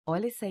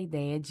Olha essa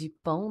ideia de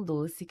pão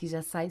doce que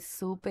já sai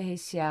super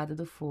recheado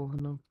do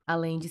forno.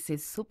 Além de ser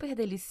super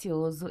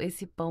delicioso,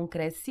 esse pão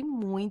cresce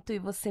muito e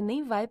você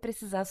nem vai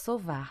precisar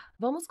sovar.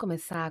 Vamos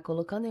começar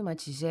colocando em uma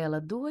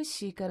tigela 2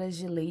 xícaras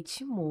de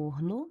leite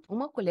morno,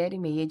 1,5 colher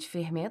de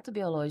fermento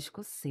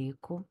biológico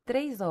seco,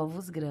 3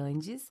 ovos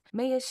grandes,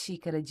 meia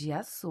xícara de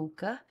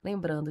açúcar,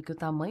 lembrando que o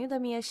tamanho da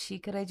minha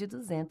xícara é de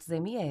 200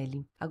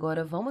 ml.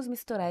 Agora vamos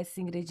misturar esses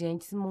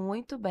ingredientes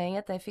muito bem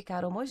até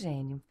ficar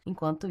homogêneo.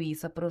 Enquanto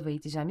isso,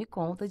 aproveite e já me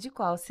conta de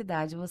qual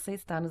cidade você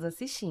está nos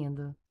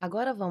assistindo.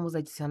 Agora vamos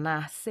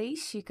adicionar 6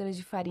 xícaras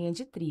de farinha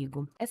de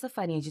trigo. Essa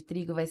farinha de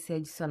trigo vai ser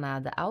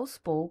adicionada aos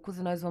poucos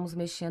e nós vamos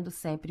mexendo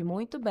sempre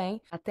muito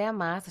bem até a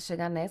massa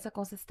chegar nessa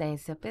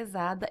consistência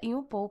pesada e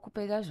um pouco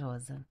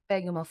pegajosa.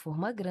 Pegue uma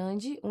forma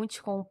grande,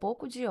 unte com um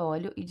pouco de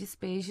óleo e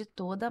despeje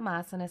toda a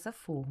massa nessa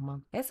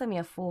forma. Essa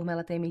minha forma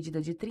ela tem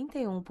medida de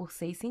 31 por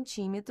 6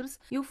 centímetros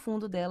e o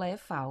fundo dela é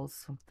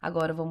falso.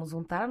 Agora vamos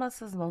untar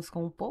nossas mãos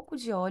com um pouco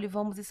de óleo e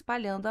vamos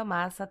espalhando a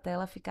massa até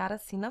ela ficar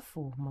assim na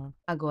forma.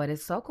 Agora é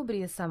só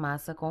cobrir essa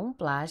massa com um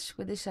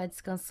plástico e deixar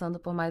descansando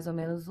por mais ou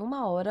menos 1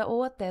 hora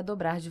ou até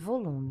dobrar de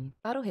volume.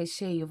 Para o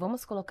recheio,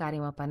 vamos colocar em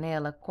uma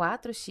panela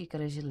 4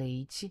 xícaras de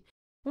leite,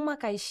 uma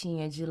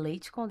caixinha de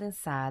leite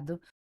condensado,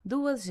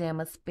 2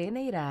 gemas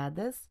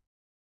peneiradas,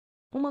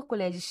 1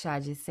 colher de chá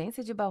de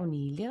essência de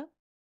baunilha,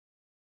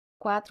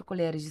 4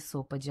 colheres de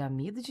sopa de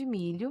amido de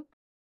milho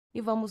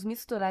e vamos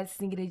misturar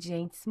esses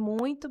ingredientes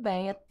muito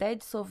bem até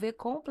dissolver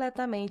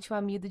completamente o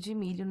amido de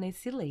milho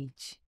nesse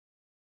leite.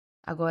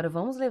 Agora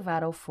vamos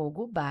levar ao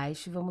fogo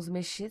baixo e vamos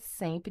mexer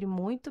sempre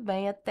muito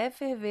bem até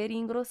ferver e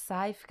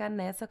engrossar e ficar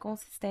nessa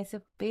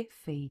consistência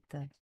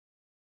perfeita.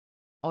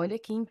 Olha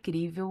que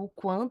incrível o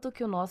quanto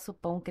que o nosso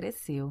pão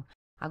cresceu.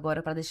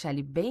 Agora, para deixar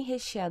ele bem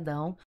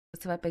recheadão,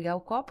 você vai pegar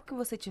o copo que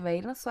você tiver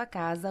aí na sua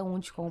casa,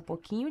 unte com um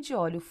pouquinho de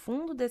óleo o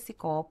fundo desse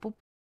copo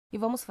e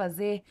vamos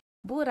fazer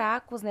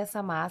buracos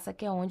nessa massa,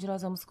 que é onde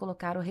nós vamos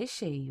colocar o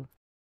recheio.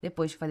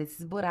 Depois de fazer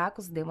esses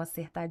buracos, dê uma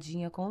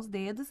acertadinha com os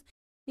dedos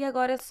e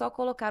agora é só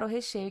colocar o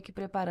recheio que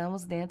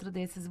preparamos dentro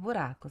desses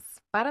buracos.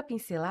 Para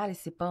pincelar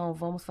esse pão,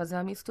 vamos fazer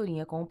uma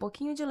misturinha com um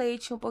pouquinho de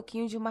leite e um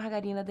pouquinho de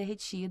margarina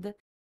derretida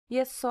e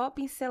é só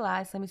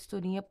pincelar essa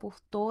misturinha por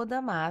toda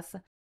a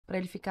massa para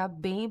ele ficar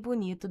bem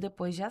bonito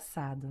depois de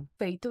assado.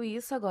 Feito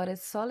isso, agora é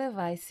só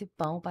levar esse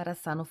pão para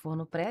assar no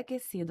forno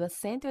pré-aquecido a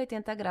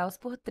 180 graus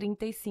por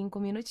 35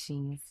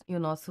 minutinhos. E o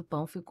nosso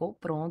pão ficou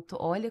pronto,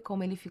 olha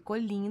como ele ficou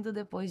lindo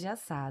depois de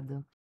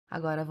assado.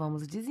 Agora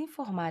vamos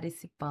desenformar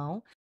esse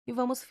pão e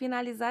vamos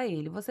finalizar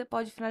ele. Você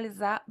pode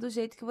finalizar do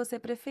jeito que você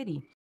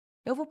preferir.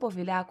 Eu vou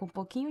polvilhar com um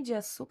pouquinho de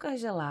açúcar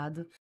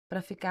gelado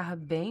para ficar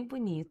bem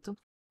bonito.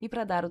 E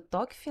para dar o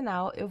toque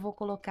final, eu vou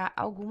colocar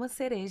algumas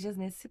cerejas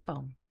nesse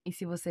pão. E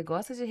se você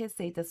gosta de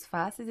receitas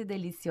fáceis e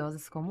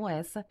deliciosas como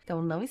essa,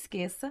 então não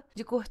esqueça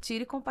de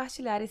curtir e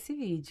compartilhar esse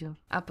vídeo.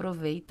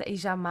 Aproveita e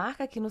já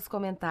marca aqui nos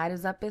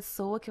comentários a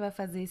pessoa que vai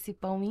fazer esse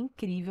pão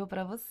incrível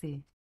para você.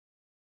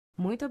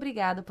 Muito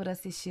obrigada por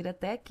assistir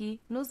até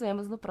aqui. Nos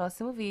vemos no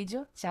próximo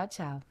vídeo. Tchau,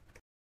 tchau!